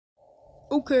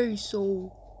Okay, so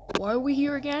why are we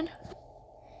here again?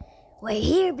 We're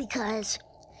here because,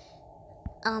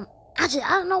 actually,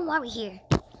 I don't know why we're here.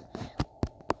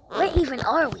 Where even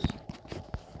are we?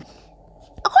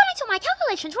 According to my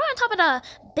calculations, we're on top of the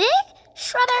big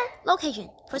shredder location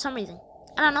for some reason.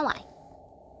 I don't know why.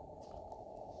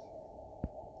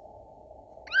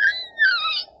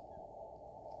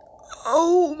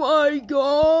 Oh my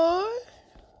god!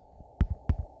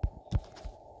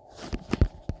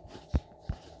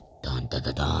 Dun dun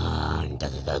dun dun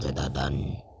dun dun dun dun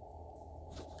dun.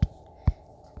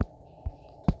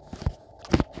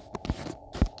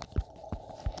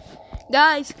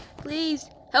 Guys, please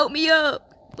help me up!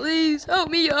 Please help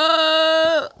me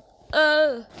up!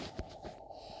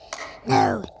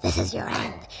 No, this is your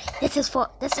end. This is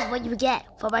what you get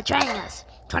for betraying us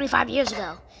 25 years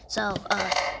ago. So,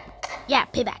 yeah,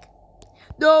 payback.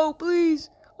 No, please!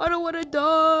 I don't want to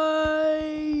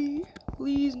die!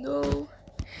 Please, no.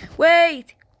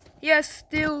 Wait! Yes,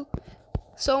 still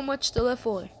so much to live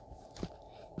for.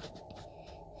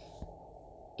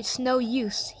 It's no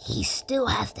use. He still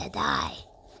has to die.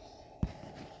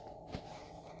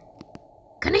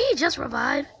 Can he just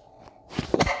revive?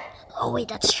 Oh wait,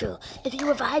 that's true. If you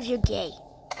revive, you're gay.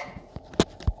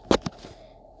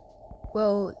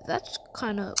 Well, that's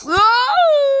kind of...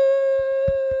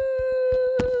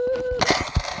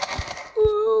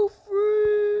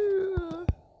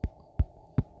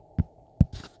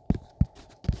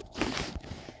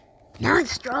 Now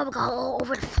it's straw got all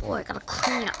over the floor. Gotta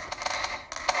clean up.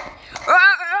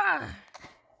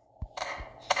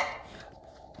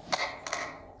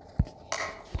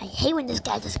 I hate when this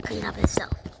guy doesn't clean up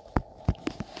himself.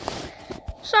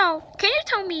 So, can you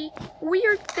tell me,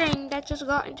 weird thing that just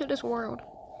got into this world?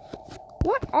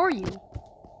 What are you?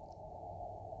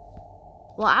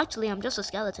 Well, actually, I'm just a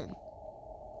skeleton.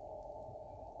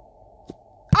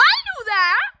 I knew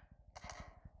that!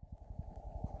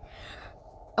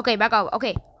 Okay, back up.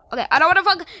 Okay, I don't want to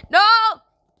fuck. No!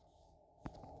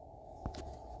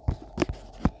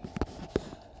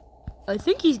 I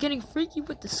think he's getting freaky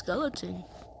with the skeleton.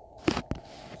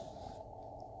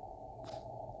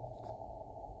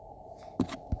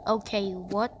 Okay,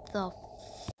 what the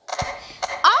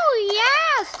Oh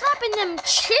yeah, slapping them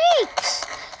cheeks!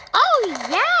 Oh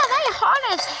yeah, they hard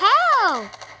as hell!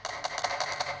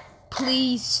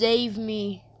 Please save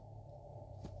me.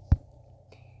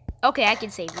 Okay, I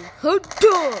can save you.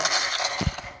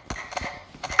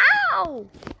 Ow!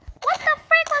 What the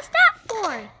frick was that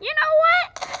for? You know what?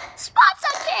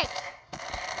 Sponsor kick!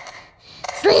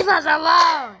 Leave us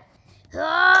alone!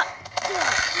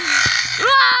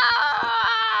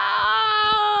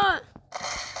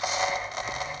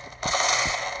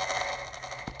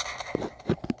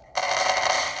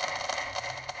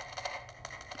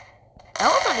 That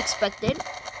was unexpected,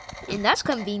 and that's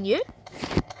convenient.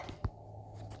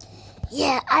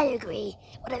 Yeah, I agree.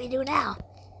 What do we do now?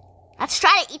 Let's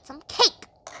try to eat some cake.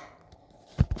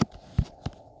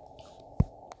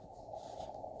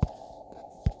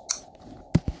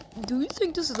 Do you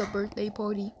think this is a birthday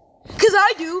party? Cause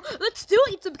I do. Let's still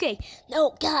eat some cake.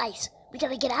 No, guys, we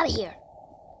gotta get out of here.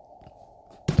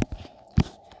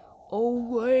 Oh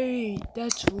wait,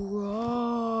 that's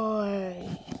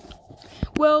right.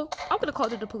 Well, I'm gonna call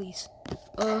to the police.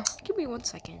 Give me 1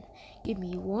 second. Give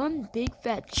me one big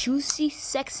fat juicy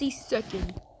sexy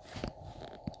second.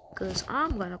 Cause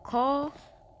I'm gonna call.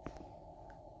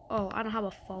 Oh, I don't have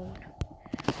a phone.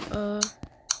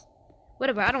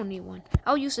 Whatever, I don't need one.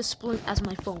 I'll use the splint as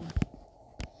my phone.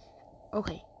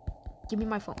 Okay, give me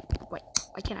my phone. Wait,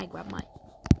 why can't I grab mine?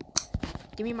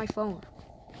 Give me my phone.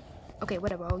 Okay,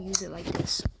 whatever, I'll use it like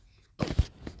this. Oh,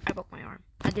 I broke my arm.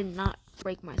 I did not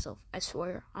break myself, I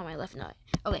swear, on my left nut.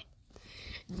 Okay.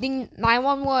 Ding,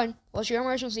 911. What's your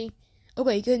emergency?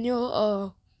 Okay, can you,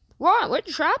 we're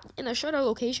trapped in a shredder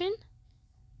location?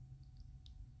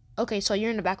 Okay, so you're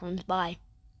in the back rooms. Bye.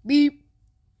 Beep.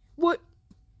 What?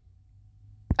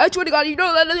 I swear to God, you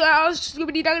know that.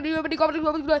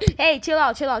 Hey, chill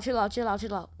out.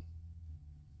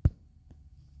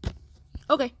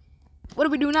 Okay. What do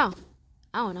we do now?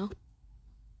 I don't know.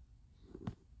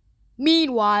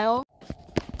 Meanwhile.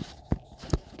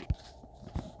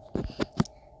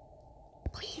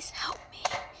 Please help me.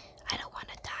 I don't want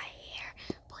to die here.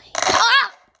 Please.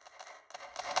 Ah!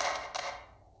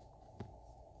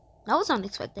 That was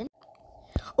unexpected.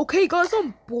 Okay, guys,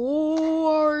 I'm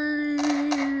bored.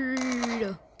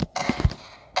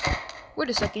 Wait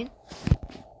a second.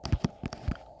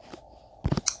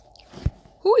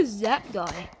 Who is that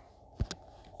guy?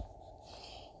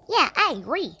 Yeah, I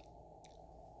agree.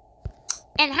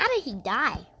 And how did he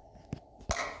die?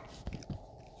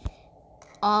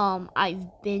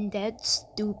 I've been dead,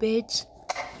 stupid.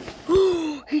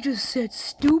 He just said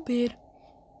stupid.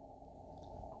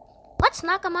 Let's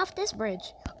knock him off this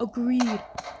bridge. Agreed.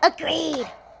 Agreed.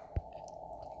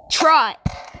 Try.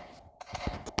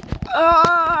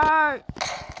 I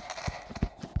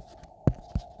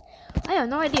have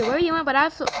no idea where you went, but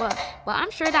I'm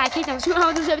sure that I kicked him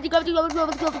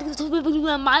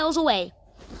 270 miles away.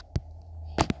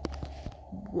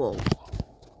 Whoa.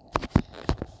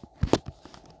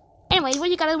 Anyways, what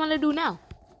you guys want to do now?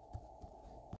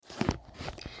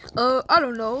 I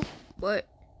don't know, but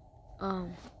I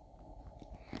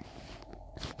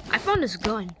found this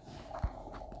gun.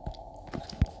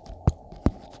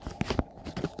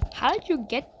 How did you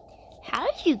get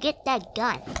that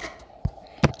gun?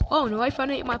 Oh no, I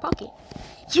found it in my pocket.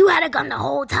 You had a gun the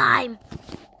whole time.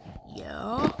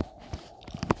 Yeah.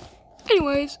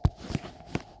 Anyways,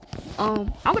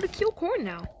 I'm gonna kill corn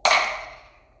now.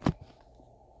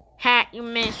 Hat, you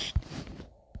missed.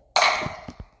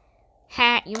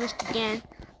 Hat, you missed again.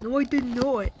 No, I didn't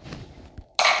know it.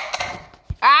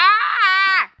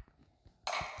 Ah!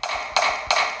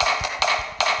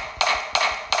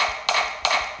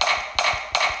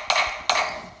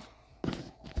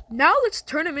 Now let's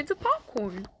turn him into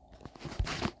popcorn.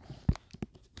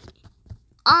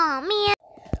 Oh man.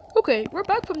 Okay, we're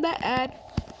back from that ad.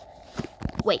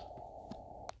 Wait.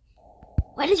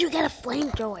 Where did you get a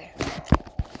flamethrower?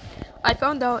 I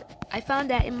found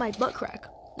that in my butt crack.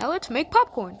 Now let's make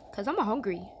popcorn, cause I'm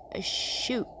hungry as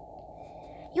shoot.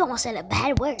 You almost said a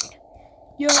bad word.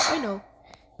 Yeah, I know.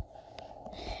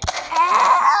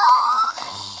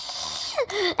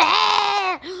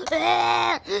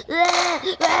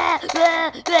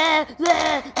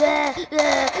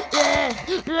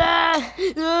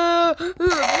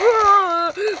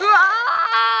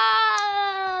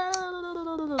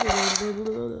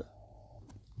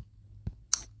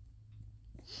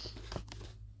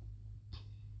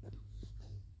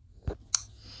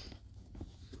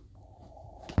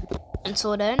 And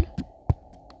so then,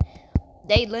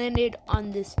 they landed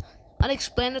on this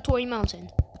unexplanatory mountain,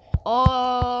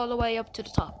 all the way up to the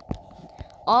top.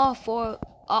 All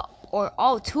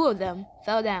two of them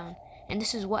fell down, and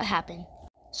this is what happened.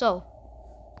 So,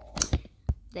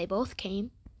 they both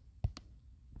came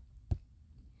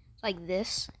like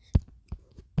this,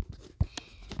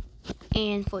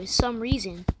 and for some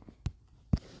reason,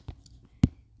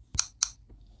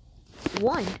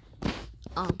 one,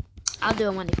 I'll do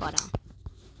it when they fall down.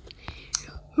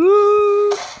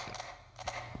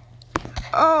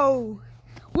 Oh,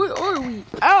 where are we?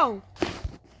 Ow!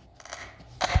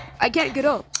 I can't get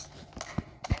up.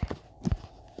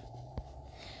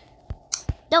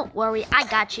 Don't worry, I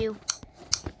got you.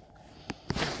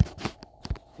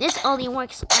 This only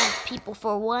works on people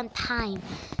for one time.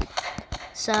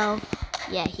 So,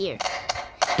 yeah, here.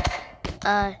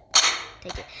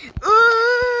 Take it.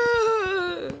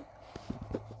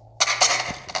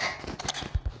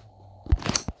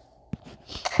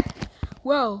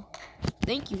 Well,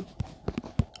 thank you.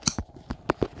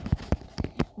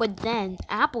 But then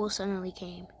Apple suddenly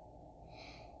came.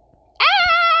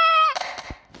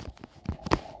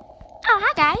 Oh,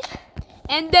 hi guys.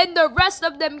 And then the rest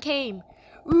of them came.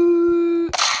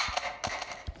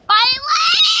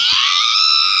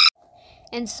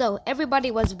 And so everybody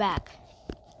was back.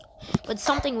 But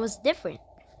something was different.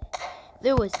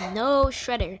 There was no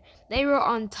Shredder. They were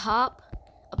on top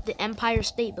of the Empire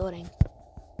State Building.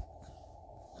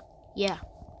 Yeah.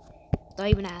 Don't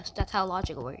even ask. That's how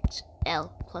logic works.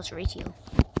 L plus ratio.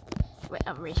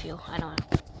 Ratio. I don't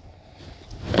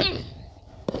know.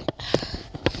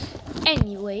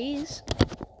 Anyways.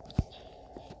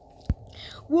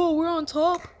 Whoa, we're on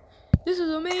top. This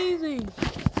is amazing.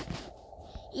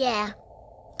 Yeah.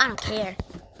 I don't care.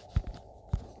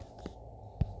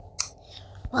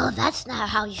 Well, that's not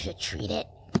how you should treat it.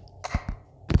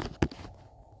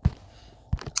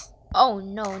 Oh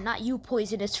no, not you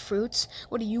poisonous fruits.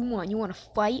 What do you want? You want to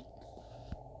fight?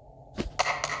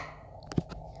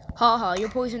 Haha, your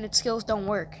poisonous skills don't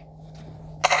work.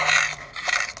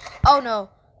 Oh no.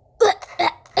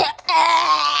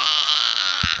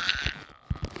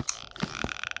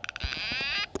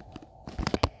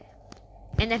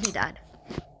 And then he died.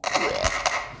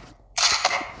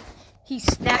 He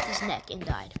snapped his neck and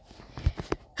died.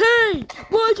 Hey,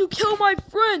 why'd you kill my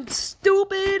friend,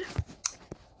 stupid?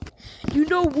 You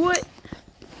know what?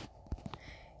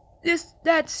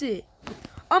 That's it.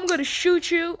 I'm gonna shoot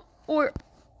you, or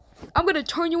I'm gonna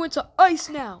turn you into ice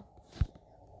now.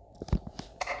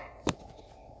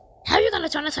 How are you gonna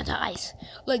turn us into ice?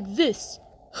 Like this.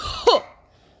 Huh.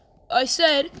 I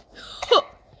said, huh.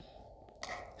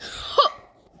 Huh.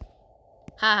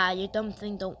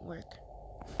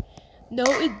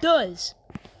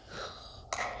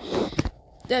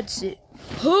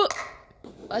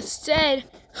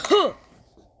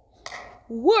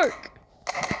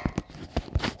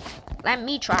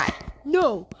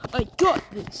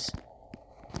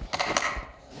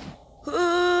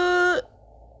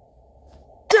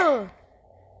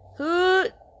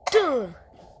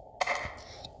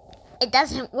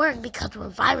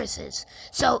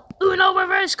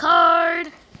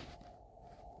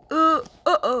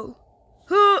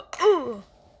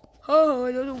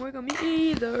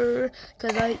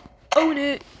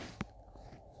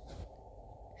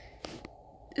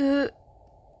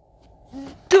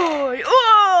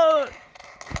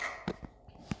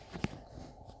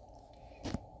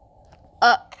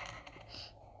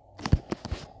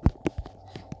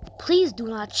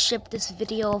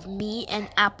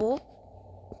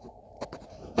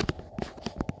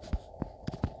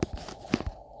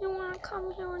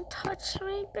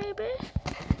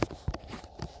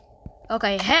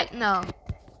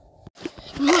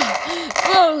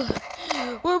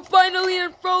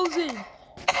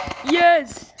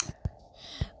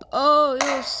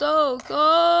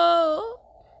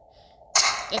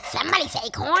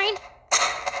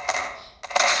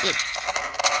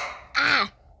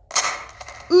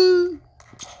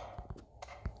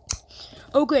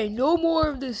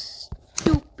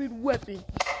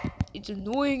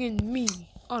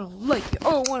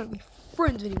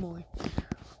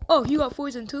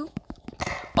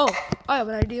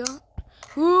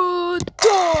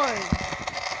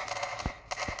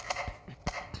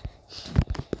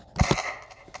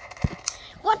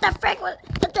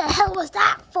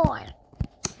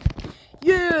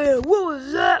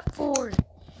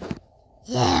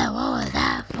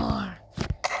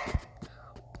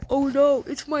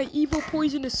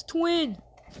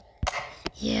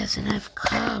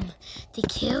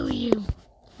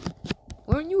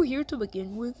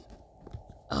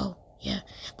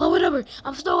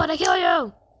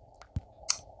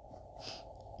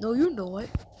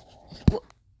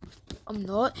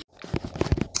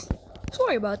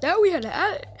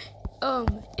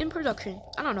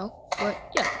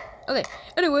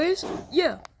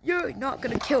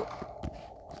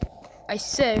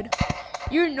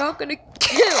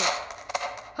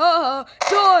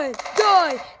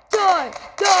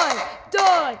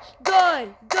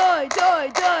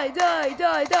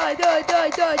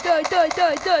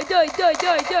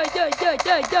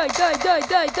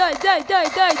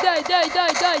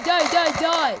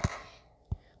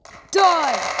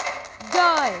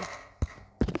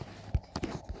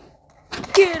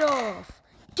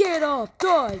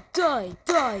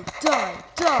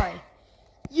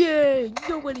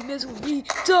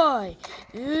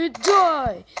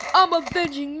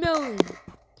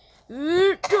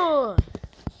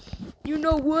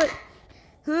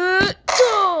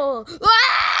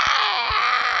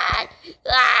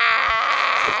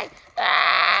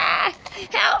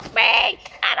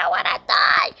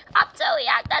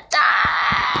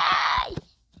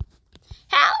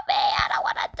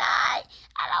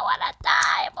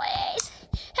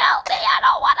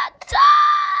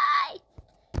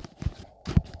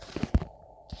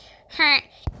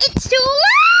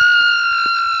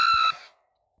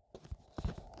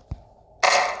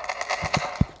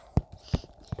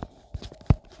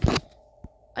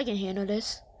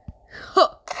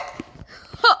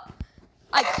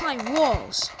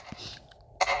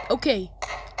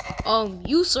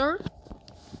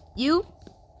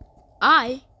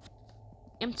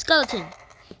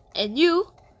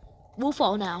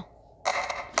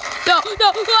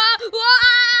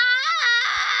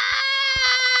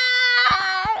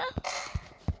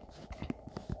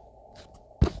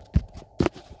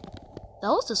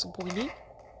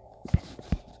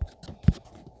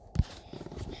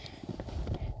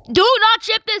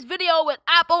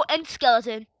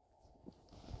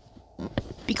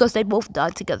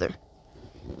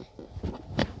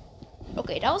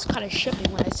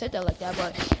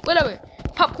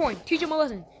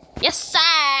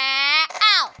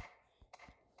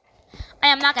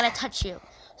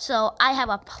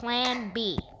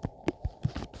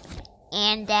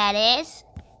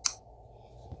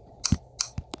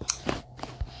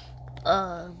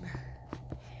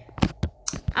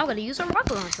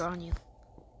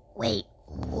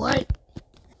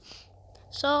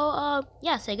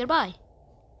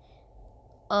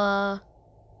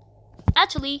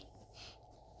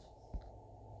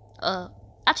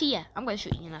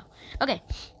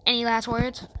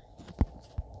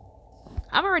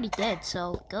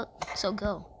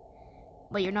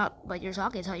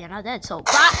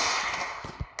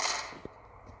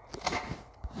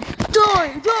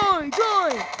 Die! Die!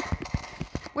 Die!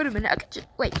 Wait a minute, I could just,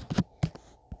 wait.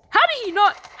 How did you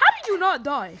not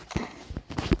die?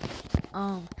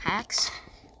 Hacks?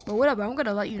 But whatever, I'm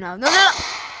gonna let you know. No, no, no!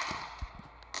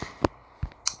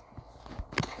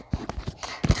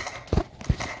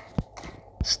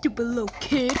 Stupid little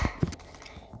kid.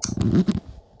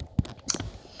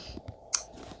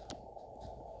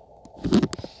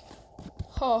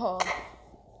 Ha ha.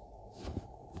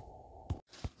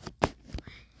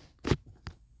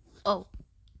 Oh.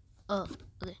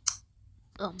 Okay.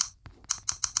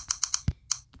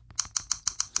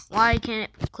 Why can't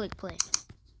it click play?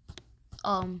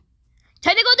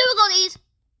 Technical difficulties!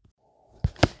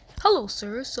 Hello,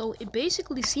 sir. So it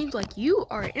basically seems like you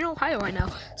are in Ohio right now.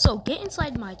 So get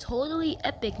inside my totally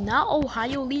epic, not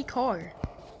Ohio Lee car.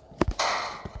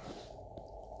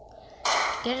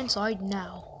 Get inside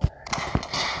now.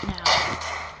 Now.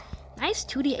 Nice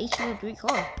 2D H103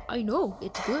 car. I know,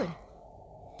 it's good.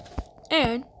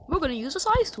 And we're gonna use a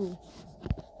size tool.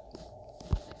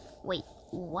 Wait,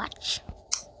 what?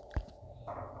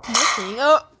 Nothing.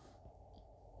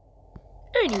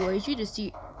 Anyways, you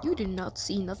did not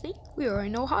see nothing. We are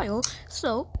in Ohio,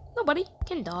 so nobody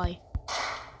can die.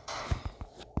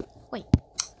 Wait,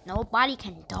 nobody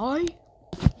can die?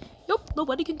 Yup,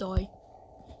 nobody can die.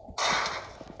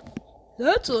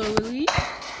 That's a relief.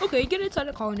 Okay, get inside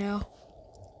the car now.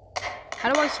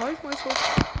 How do I charge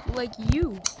myself like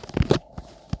you?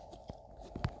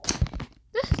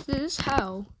 This is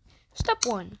how. Step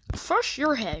 1, crush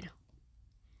your head.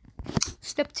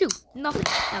 Step 2, nothing.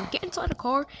 Now get inside the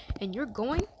car and you're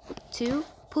going to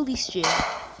police jail.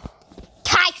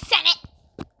 I said it!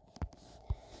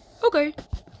 Okay,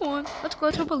 come on, let's go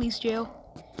to police jail.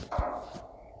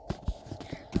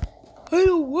 I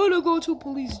don't want to go to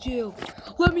police jail.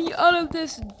 Let me out of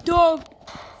this dumb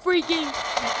freaking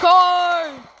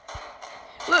car.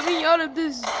 Let me out of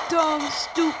this dumb,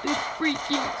 stupid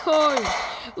freaking car.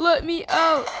 Let me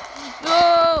out.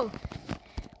 No.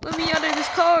 Let me out of this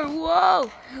car. Whoa.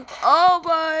 Oh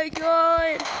my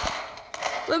god.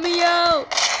 Let me out.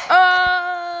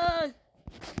 Ah.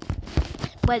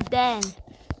 But then,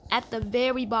 at the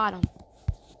very bottom,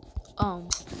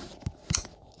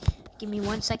 give me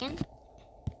 1 second.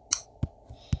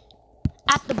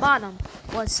 At the bottom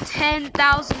was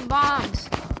 10,000 bombs.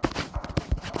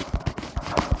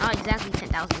 Not exactly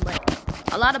 10,000,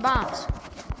 but a lot of bombs.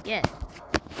 Yeah.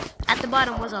 At the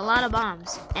bottom was a lot of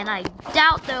bombs, and I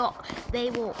doubt they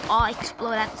will all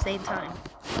explode at the same time.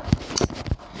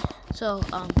 So,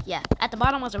 yeah. At the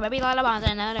bottom was a very lot of bombs,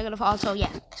 and now they're gonna fall. So,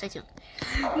 yeah. Stay tuned.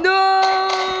 No!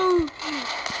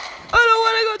 I don't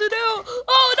want to go to jail.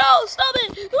 Oh no! Stop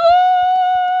it! Boom!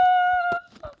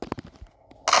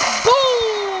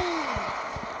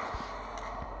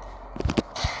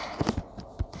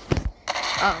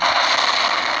 Oh.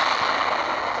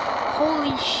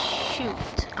 Holy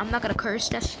shoot. I'm not gonna curse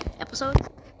this episode.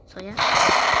 So yeah.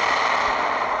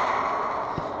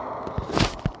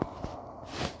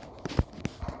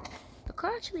 The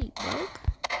car actually broke.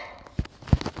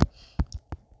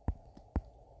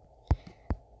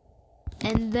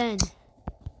 And then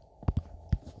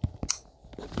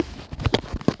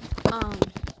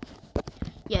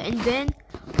yeah, and then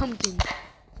Pumpkin,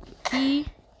 he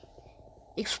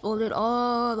exploded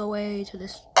all the way to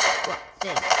this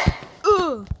thing.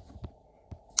 Ugh.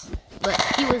 But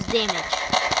he was damaged.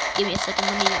 Give me a second,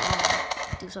 let me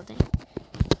do something.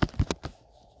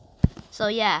 So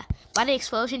yeah, by the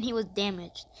explosion he was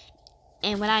damaged.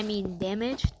 And when I mean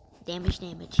damaged,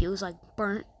 he was like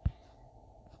burnt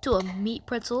to a meat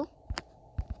pretzel.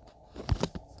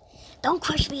 Don't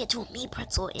crush me into a meat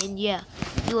pretzel. And yeah,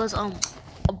 he was a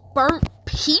burnt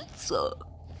pizza.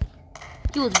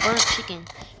 He was burnt chicken.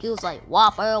 He was like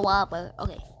Whopper.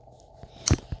 Okay.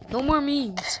 No more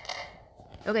memes.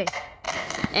 Okay.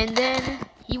 And then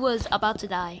he was about to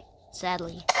die,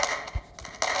 sadly.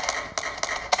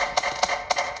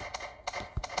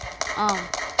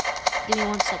 Give me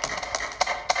 1 second.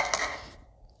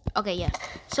 Okay, yeah.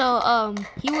 So,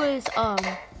 he was,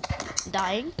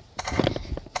 dying.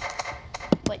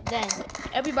 But then,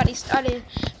 everybody started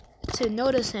to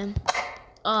notice him.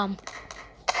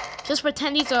 Just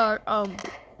pretend these are,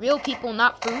 real people,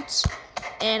 not fruits.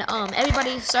 And,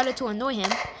 everybody started to annoy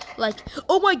him. Like,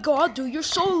 oh my god, dude, you're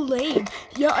so lame.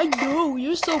 Yeah, I know,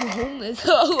 you're so homeless.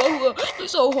 You're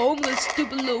so homeless,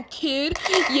 stupid little kid.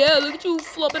 Yeah, look at you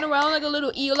flopping around like a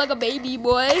little eel, like a baby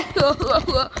boy.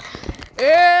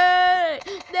 Hey,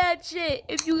 that's it.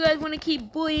 If you guys want to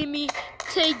keep bullying me,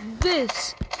 take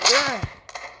this. Die.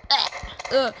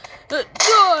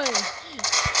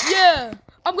 Yeah,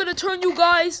 I'm gonna turn you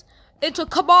guys into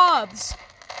kebabs.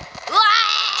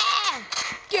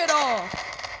 off.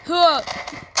 Huh.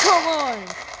 Come on.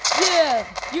 Yeah,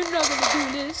 you're not gonna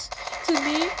do this to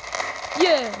me.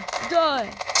 Yeah, die.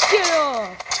 Get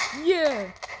off.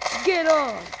 Yeah, get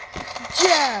off.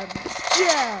 Jab,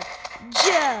 jab,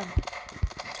 jab.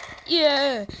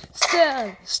 Yeah,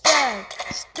 stab, stab,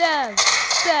 stab,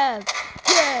 stab.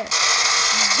 Yeah,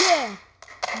 yeah,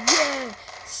 yeah.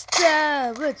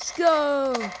 Stab, let's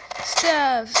go.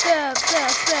 Stab, stab,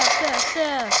 stab, stab, stab,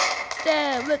 stab.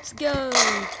 Stab, let's go.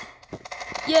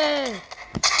 Yeah,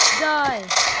 die.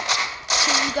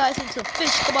 Turn you guys into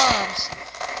fish kebabs.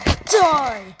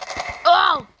 Die.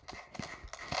 Oh!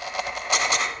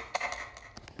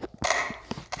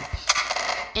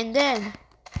 And then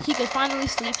he could finally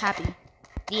sleep happy.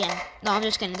 The end. No, I'm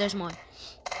just kidding. There's more.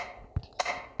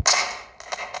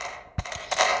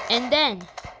 And then,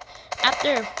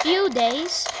 after a few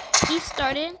days, he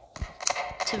started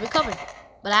to recover.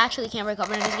 But I actually can't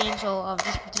recover in this game, so I'll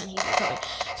just pretend he's recovered.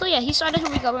 So yeah, he started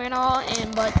to recover and all,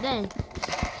 but then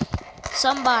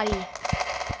somebody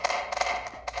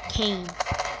came.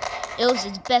 It was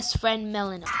his best friend,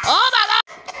 Melon. Oh my god!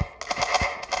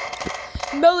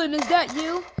 Melon, is that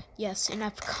you? Yes, and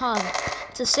I've come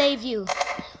to save you.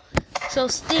 So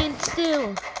stand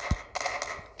still.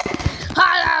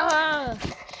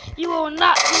 You will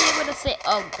not be able to say.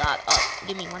 Oh god. Oh,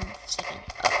 give me 1 second.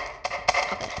 Oh,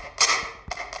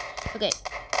 okay. Okay.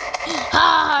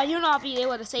 You'll not be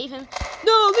able to save him.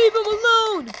 No, leave him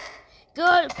alone.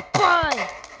 Goodbye.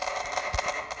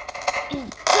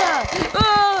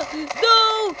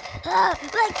 No.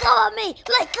 Let go of me.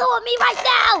 Let go of me right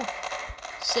now.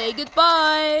 Say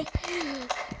goodbye.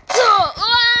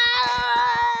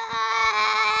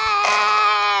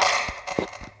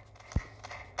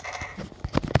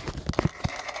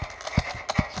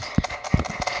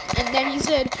 And then he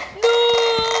said, "No,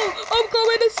 I'm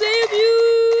coming to save you."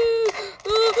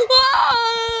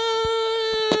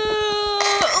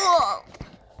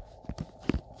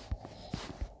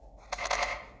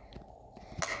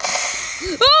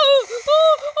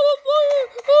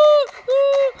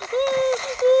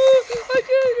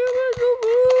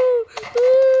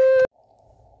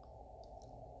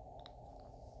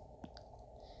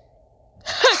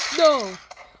 No,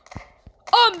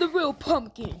 I'm the real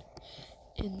pumpkin,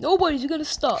 and nobody's gonna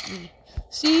stop me.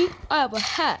 See, I have a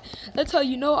hat. That's how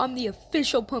you know I'm the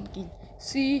official pumpkin.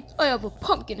 See, I have a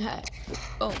pumpkin hat.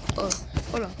 Oh,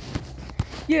 hold on.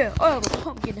 Yeah, I have a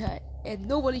pumpkin hat, and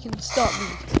nobody can stop me.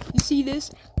 You see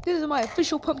this? This is my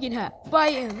official pumpkin hat. Buy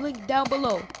it and link down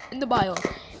below in the bio.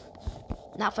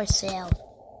 Not for sale.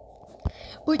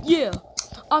 But yeah,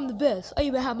 I'm the best. I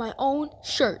even have my own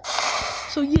shirt.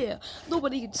 So yeah,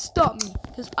 nobody can stop me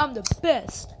because I'm the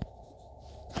best.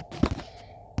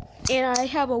 And I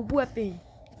have a weapon.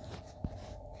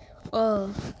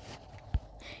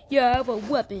 Yeah, I have a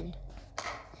weapon.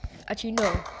 That you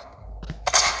know.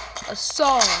 A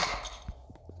saw.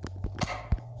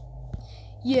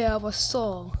 Yeah, I have a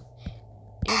saw.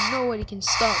 And nobody can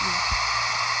stop me.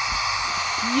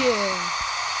 Yeah.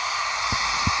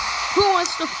 Who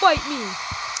wants to fight me?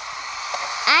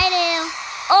 I do.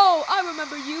 Oh, I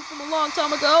remember you from a long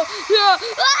time ago. Yeah.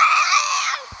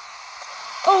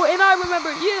 Oh, and I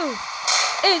remember you.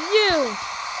 And you.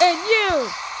 And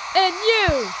you. And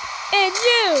you. And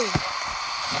you.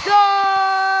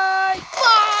 Die.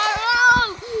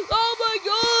 Fire. Oh my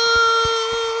God.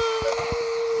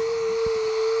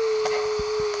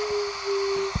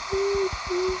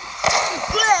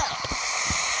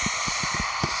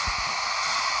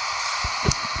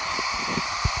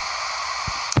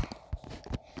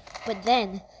 But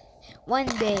then, one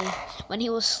day, when he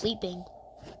was sleeping,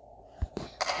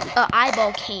 an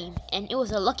eyeball came, and it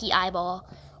was a lucky eyeball.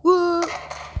 Whoa.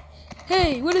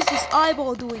 Hey, what is this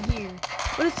eyeball doing here?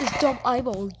 What is this dumb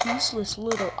eyeball? Useless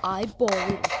little eyeball,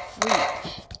 little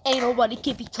freak. Ain't nobody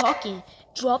can be talking.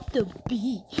 Drop the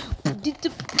beat.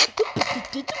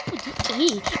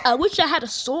 I wish I had a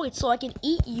sword so I can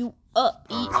eat you up.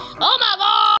 Oh my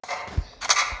god!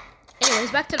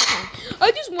 Anyways, back to the plan.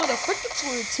 I just want a freaking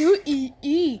sword to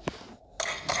eat.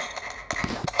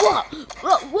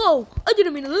 Whoa, I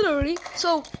didn't mean it literally.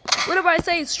 So, whatever I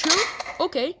say is true?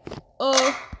 Okay.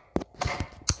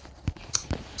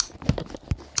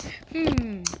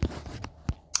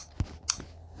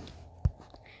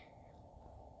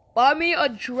 Buy me a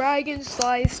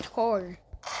dragon-sized car.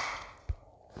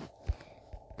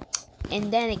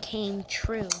 And then it came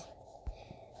true.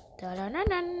 All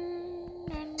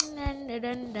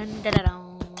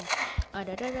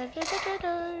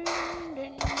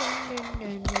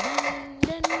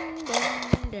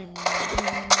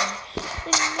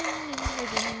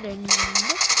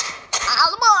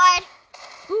aboard!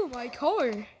 Ooh, my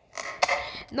car.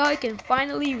 Now I can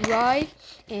finally ride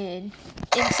and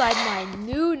inside my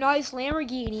new nice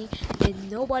Lamborghini, and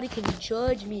nobody can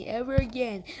judge me ever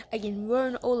again. I can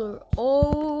run over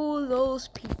all those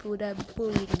people that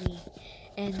bullied me,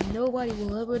 and nobody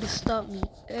will ever stop me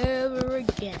ever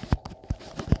again.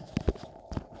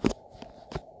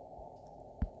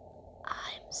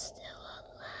 I'm still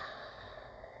alive.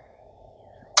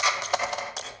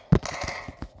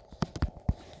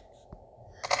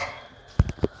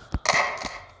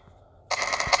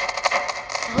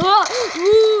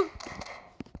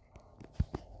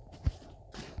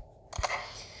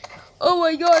 Oh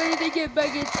my god, I need to get back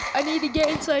I need to get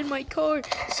inside my car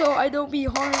so I don't be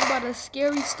harmed by the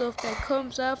scary stuff that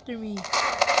comes after me.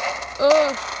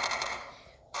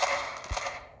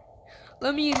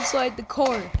 Let me inside the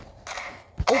car.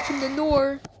 Open the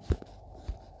door.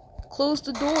 Close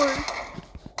the door.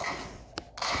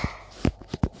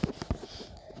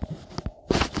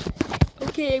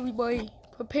 Okay, everybody,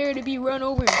 prepare to be run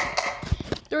over.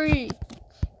 3,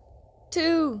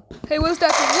 2. Hey, what's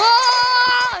that thing? Whoa!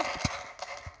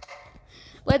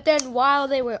 But then while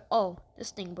they were, oh,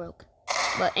 this thing broke.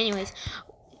 But anyways,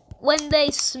 when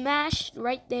they smashed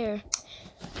right there,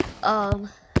 the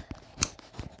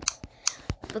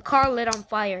car lit on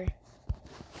fire.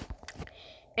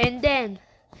 And then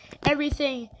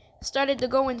everything started to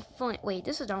go in flame. Wait,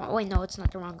 this is the wrong, wait, no, it's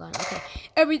not the wrong gun. Okay.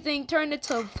 Everything turned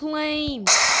into flames.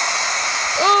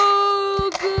 Oh,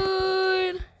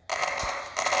 good.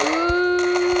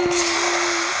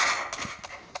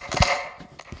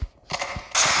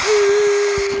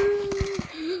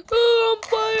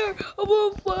 I'm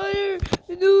on fire!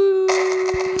 No!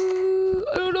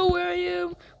 I don't know where I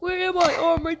am. Where am I?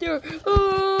 Oh, I'm right there.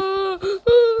 Oh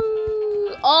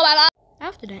my god!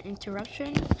 After that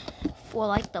interruption, for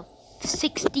like the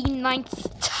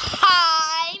 69th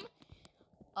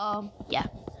time, yeah.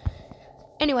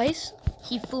 Anyways,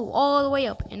 he flew all the way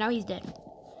up, and now he's dead.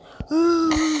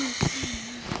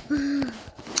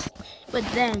 But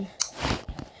then,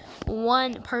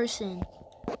 one person,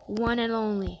 one and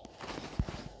only,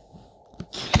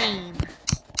 came.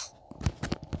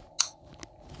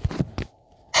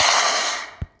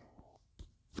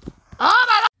 Oh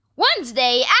my god!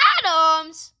 Wednesday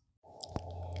Addams!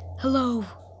 Hello,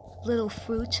 little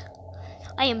fruit.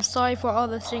 I am sorry for all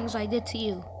the things I did to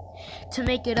you. To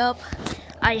make it up,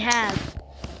 I have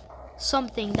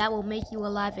something that will make you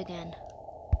alive again.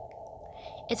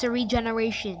 It's a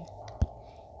regeneration.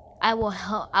 I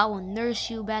will nurse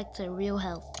you back to real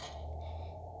health.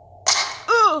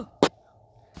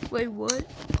 Wait, what?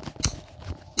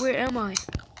 Where am I?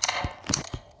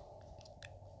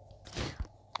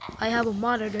 I have a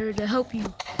monitor to help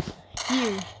you.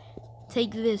 Here,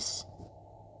 take this.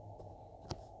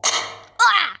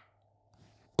 Ah!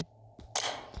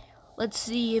 Let's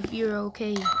see if you're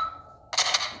okay.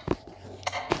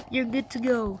 You're good to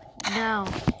go. Now,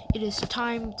 it is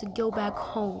time to go back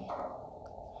home.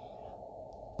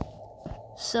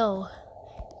 So,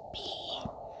 be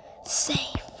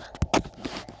safe.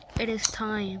 It is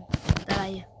time that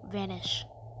I vanish.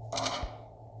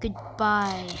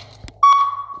 Goodbye.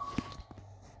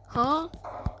 Huh?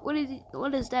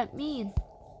 What does that mean?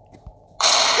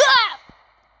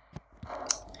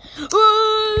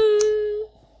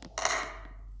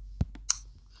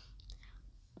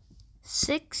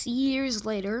 6 years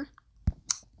later.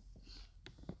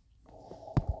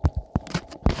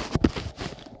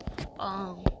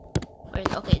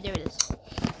 Okay, there it is.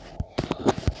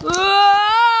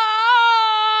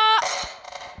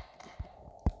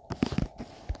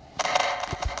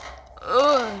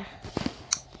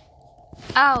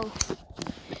 Ow.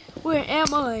 Where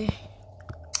am I?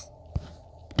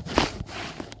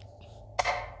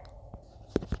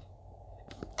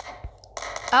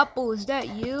 Apple, is that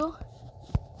you?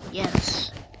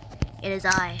 Yes, it is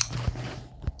I.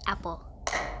 Apple.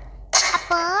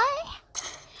 Apple?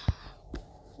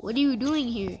 What are you doing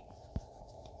here?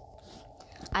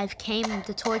 I've came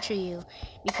to torture you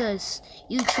because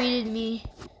you treated me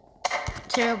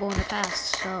terrible in the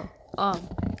past. So, I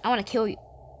want to kill you.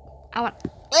 I want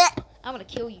to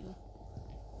kill you.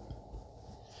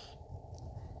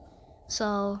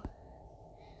 So,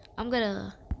 I'm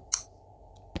gonna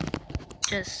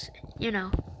just, you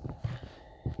know,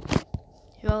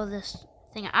 throw this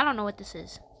thing. I don't know what this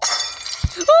is.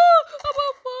 Oh, I'm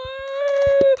on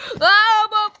fire! Ah,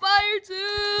 I'm on fire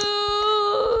too!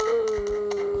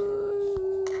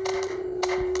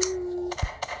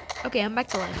 Okay, I'm back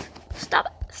to life.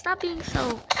 Stop being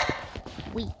so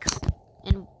weak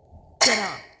and get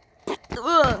up.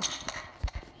 Ugh.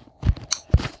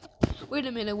 Wait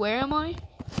a minute, where am I?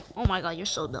 Oh my god, you're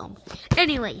so dumb.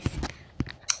 Anyways,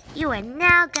 You are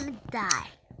now gonna die.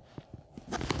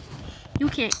 You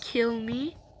can't kill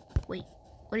me. Wait,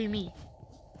 what do you mean?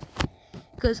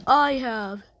 Because I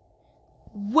have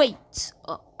weight.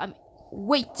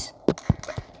 Weight.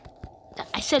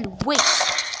 I said weight.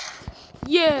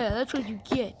 Yeah, that's what you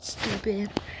get,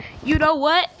 stupid. You know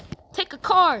what? Take a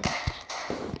car.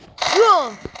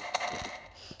 Ugh.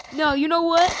 No, you know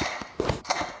what?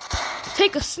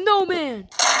 Take a snowman.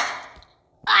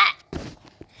 Ah!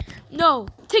 No,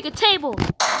 take a table.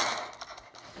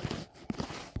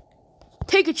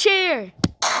 Take a chair.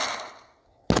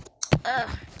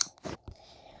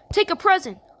 Take a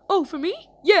present. Oh, for me?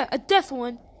 Yeah, a death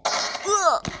one.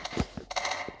 Ugh.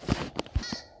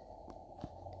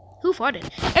 Who farted?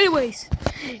 Anyways,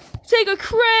 take a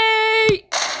crate.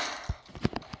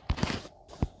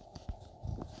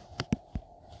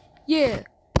 Yeah.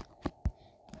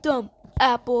 Dumb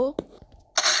apple.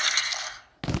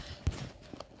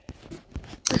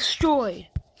 Destroyed.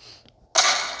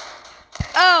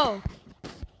 Oh.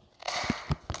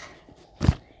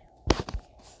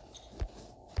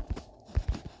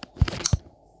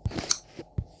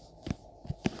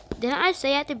 Didn't I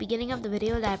say at the beginning of the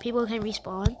video that people can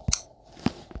respawn?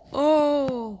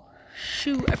 Oh,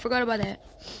 shoot, I forgot about that.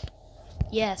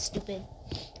 Yeah, stupid.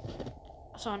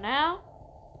 So now,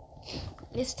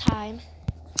 it's time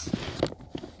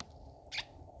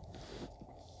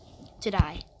to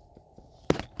die.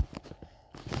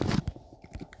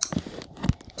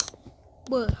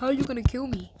 But how are you gonna kill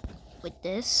me? With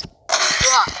this?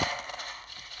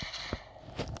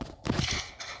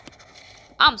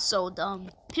 I'm so dumb.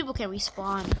 People can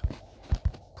respawn.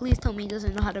 Please tell me he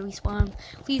doesn't know how to respawn.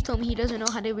 Please tell me he doesn't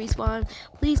know how to respawn.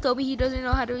 Please tell me he doesn't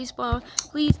know how to respawn.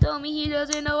 Please tell me he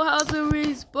doesn't know how to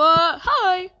respawn.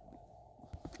 Hi!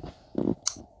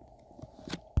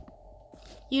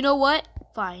 You know what?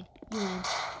 Fine. You win.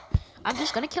 I'm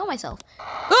just gonna kill myself.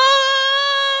 Ah!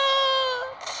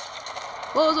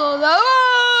 What was all that? Ah!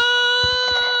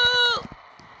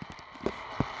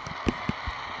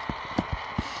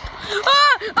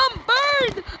 Ah! I'm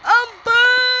burned! I'm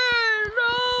burned!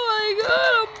 Oh my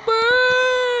god, I'm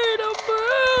burned! I'm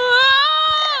burned!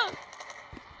 Ah!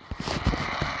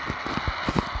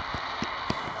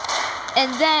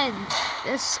 And then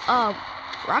this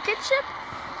rocket ship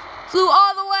flew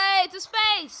all the way to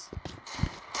space.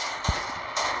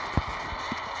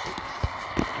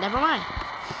 Never mind.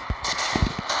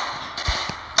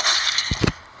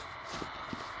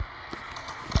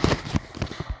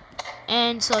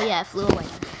 And so yeah, it flew away.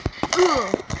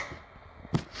 Ugh.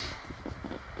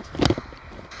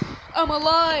 I'm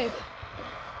alive.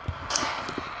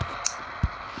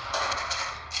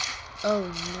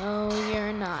 Oh no,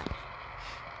 you're not.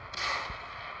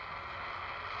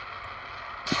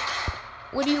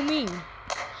 What do you mean?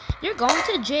 You're going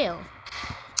to jail.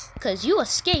 Because you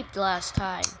escaped last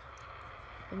time.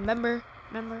 Remember?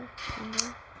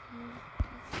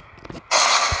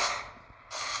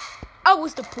 I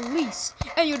was the police,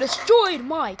 and you destroyed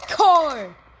my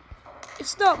car.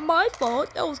 It's not my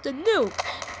fault, that was the nuke.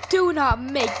 Do not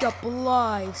make up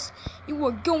lies. You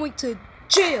are going to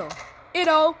jail. In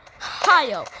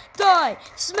Ohio. Die.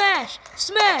 Smash.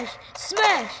 Smash.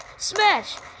 Smash.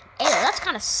 Smash. Ew, that's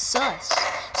kind of sus.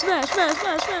 Smash, smash,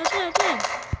 smash, smash, smash, smash.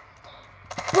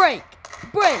 Break.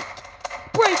 Break.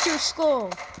 Break your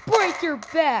skull. Break your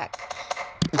back.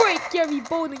 Break every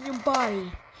bone in your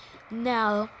body.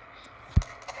 Now,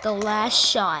 the last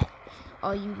shot.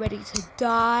 Are you ready to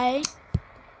die?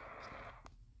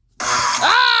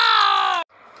 Ah!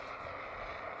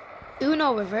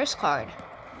 Uno reverse card.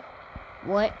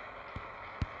 What?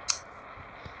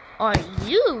 Are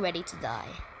you ready to die?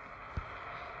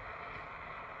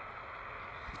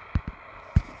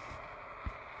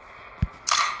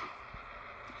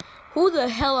 Who the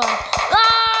hell are...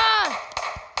 Ah!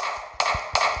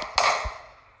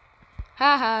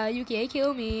 Haha, you can't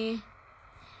kill me.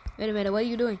 Wait a minute, what are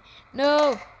you doing?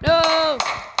 No! No!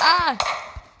 Ah!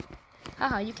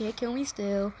 Haha, you can't kill me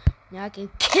still. Now I can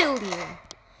kill you.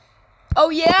 Oh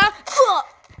yeah?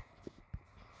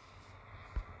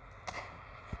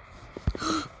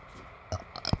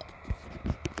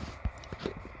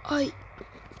 I...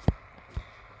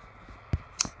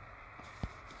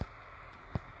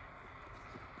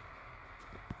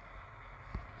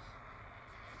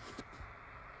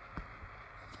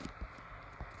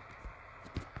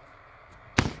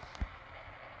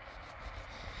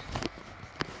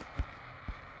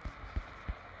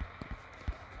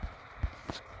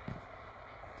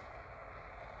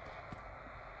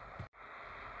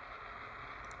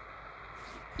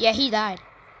 Yeah, he died.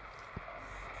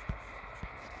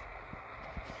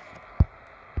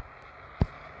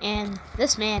 And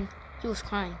this man, he was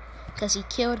crying because he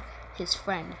killed his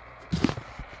friend.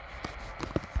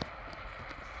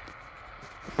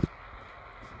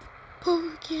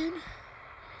 Pumpkin.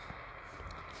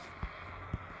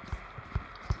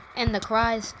 And the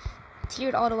cries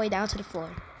teared all the way down to the floor,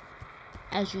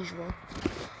 as usual.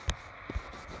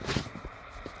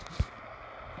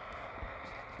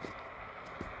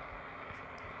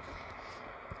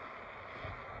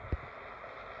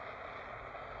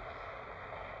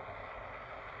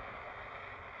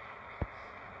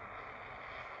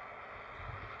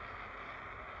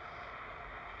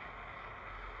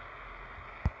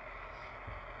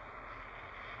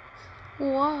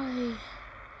 Why?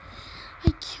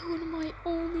 I killed my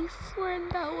only friend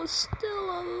that was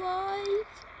still alive.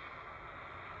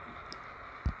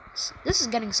 This is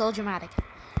getting so dramatic.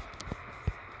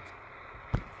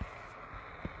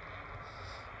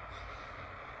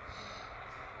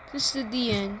 This is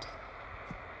the end.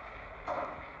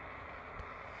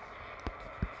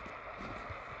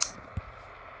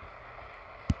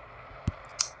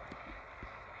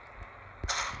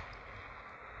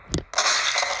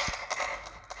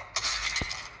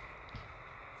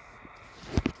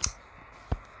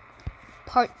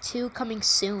 Part 2 coming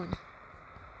soon.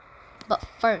 But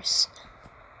first,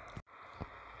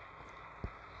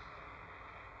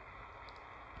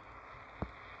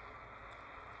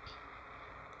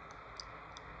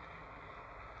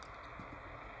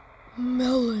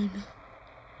 melon.